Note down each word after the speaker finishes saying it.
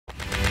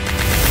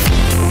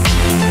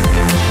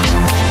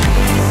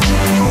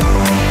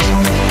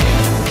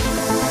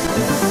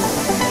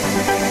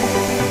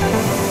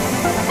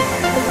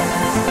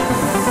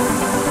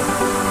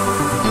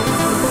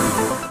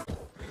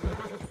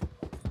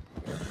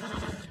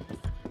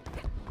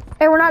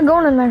Hey, we're not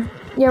going in there.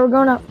 Yeah, we're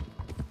going up.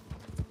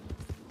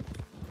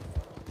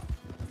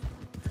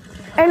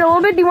 Hey, in a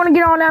little bit, do you want to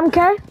get on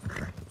MK?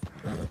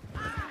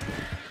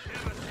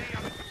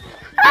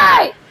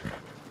 Hey!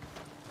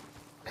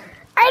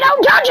 Hey,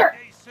 don't judge her!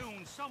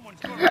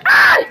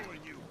 Hey!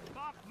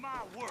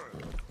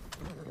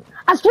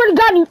 I swear to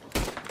God, you...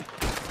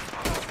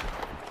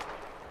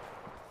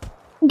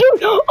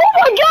 Dude, oh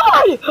my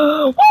God!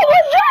 What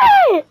was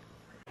that?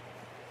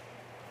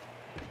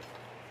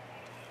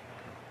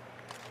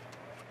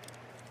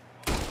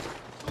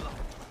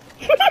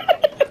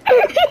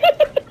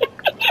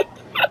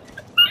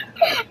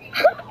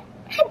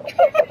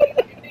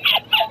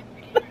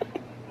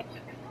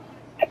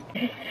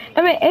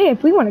 I mean, hey,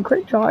 if we want a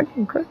quick draw, I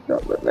can quick draw,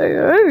 but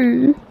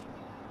hey.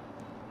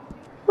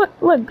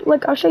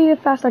 Look, I'll show you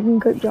how fast I can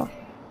quick draw.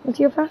 Let's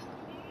see how fast.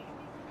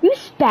 You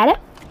spat it.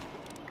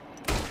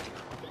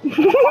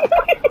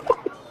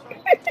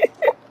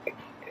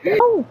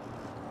 Oh.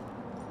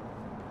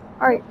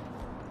 Alright.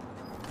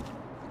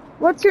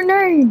 What's your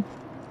name?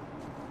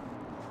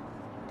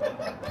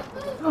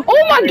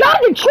 Oh my God,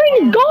 the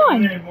train is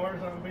gone!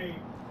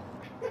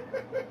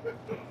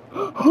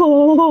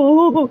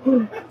 Oh.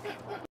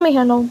 Let me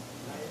handle.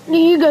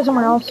 You go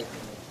somewhere else.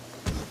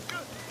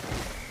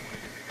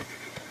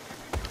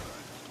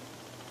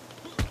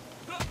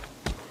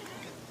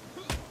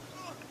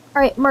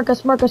 Alright,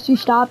 Marcus, you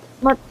stop.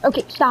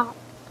 Okay, stop.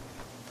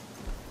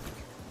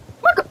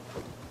 Marcus!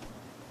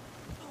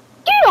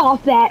 Get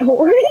off that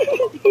horse!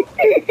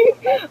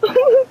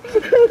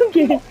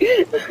 Okay.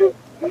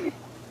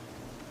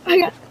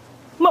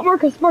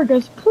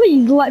 Marcus,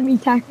 please let me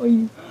tackle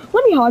you.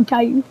 Let me hog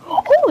tie you.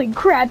 Holy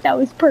crap, that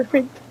was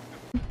perfect.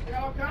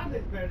 All kinds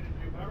of better to do.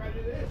 I'd rather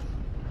do this.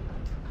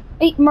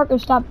 Hey,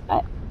 Marcus, stop.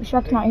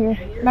 Shrek's not here.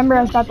 Remember,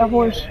 I got the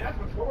horse. That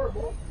was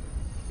horrible.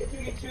 It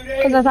took you 2 days.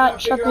 Because I thought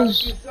Shrek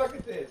was... You suck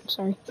at this.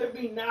 Sorry. It took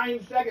me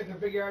 9 seconds to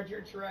figure out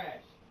you're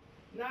trash.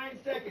 9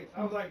 seconds.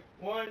 I was like,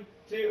 1,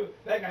 2,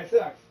 that guy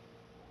sucks.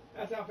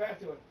 That's how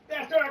fast it was.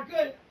 That started out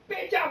good.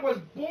 Bitch, I was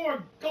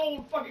born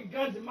gold fucking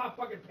guns in my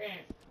fucking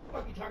pants.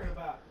 What you talking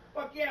about?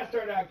 Fuck yeah, I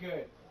started out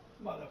good.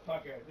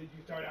 Motherfucker, did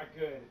you start out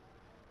good?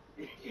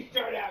 You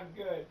started out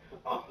good.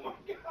 Oh my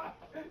God,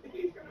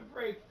 he's gonna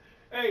break.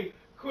 Hey,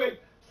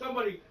 quick,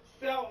 somebody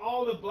sell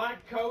all the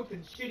black coats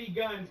and shitty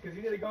guns because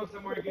he need to go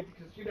somewhere to get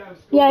to shoot out of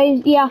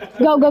school. Yeah.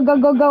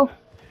 Go.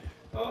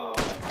 Oh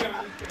my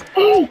God.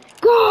 Hey,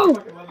 go!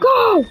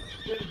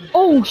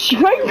 Oh,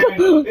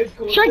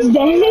 Shrek's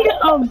dead.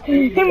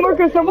 Hey,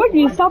 Marcus, I want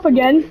you to stop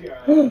again.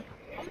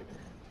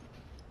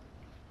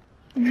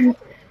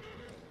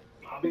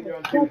 I'll be there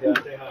on Tuesday.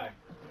 I'll say hi.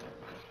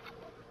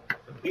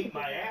 Beat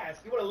my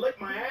ass. You wanna lick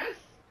my ass?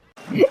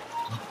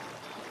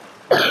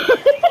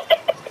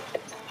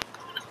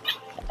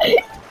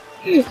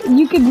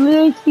 You could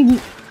literally see me.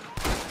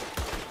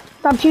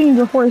 Stop shooting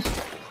your horse.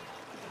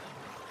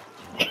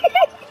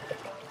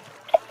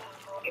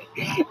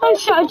 I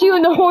shot you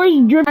and the horse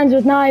dripped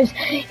with knives.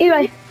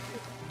 Anyway.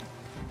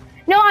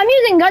 No, I'm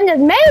using guns as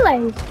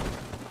melees.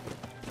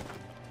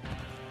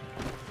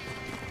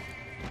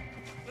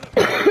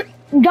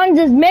 Guns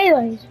as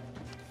melees.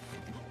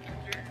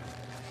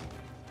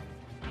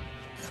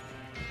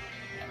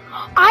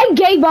 I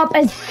gave up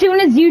as soon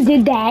as you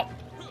did that.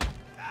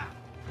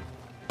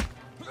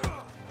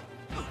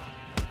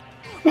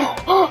 Oh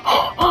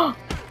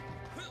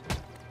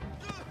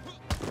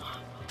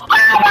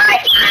my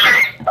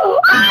God! Oh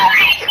my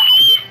God!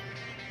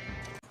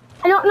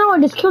 I don't know, I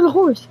just killed a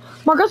horse.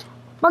 Marcus,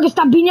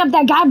 stop beating up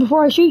that guy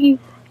before I shoot you.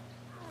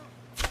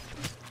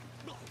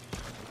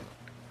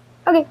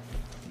 Okay.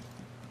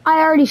 I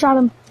already shot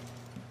him.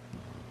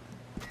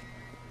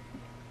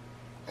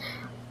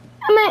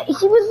 I mean,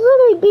 he was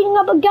literally beating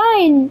up a guy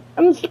and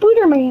I'm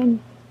Spider-Man.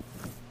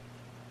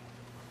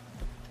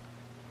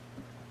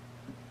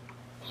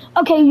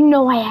 Okay, you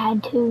know I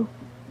had to.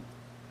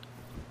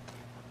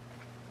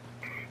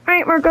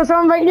 Alright, Marcus,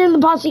 I'm inviting you to the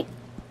posse.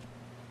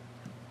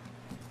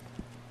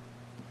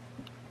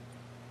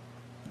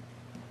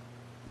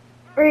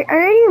 Wait, I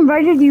already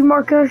invited you,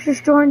 Marcus,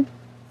 just join.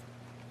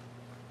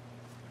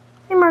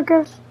 Hey,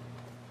 Marcus.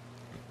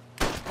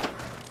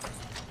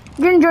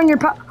 You didn't join your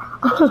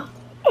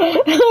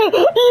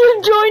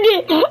You joined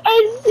it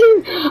as soon.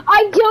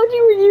 I told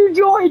you when you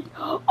joined.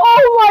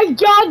 Oh my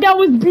God, that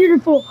was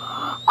beautiful.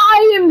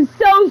 I am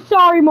so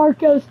sorry,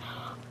 Marcus.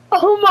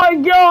 Oh my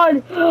God.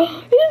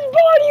 His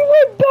body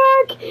went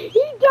back.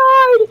 He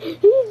died.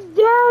 He's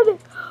dead.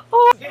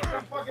 Oh. Get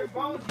some fucking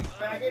bones, you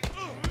faggot.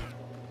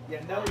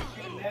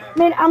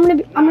 Man, I'm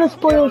gonna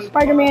spoil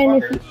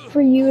Spider-Man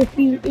for you if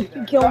you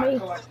kill me.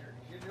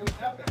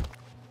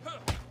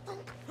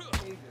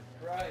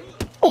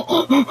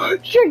 Oh,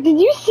 Shrek, did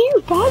you see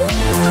your body?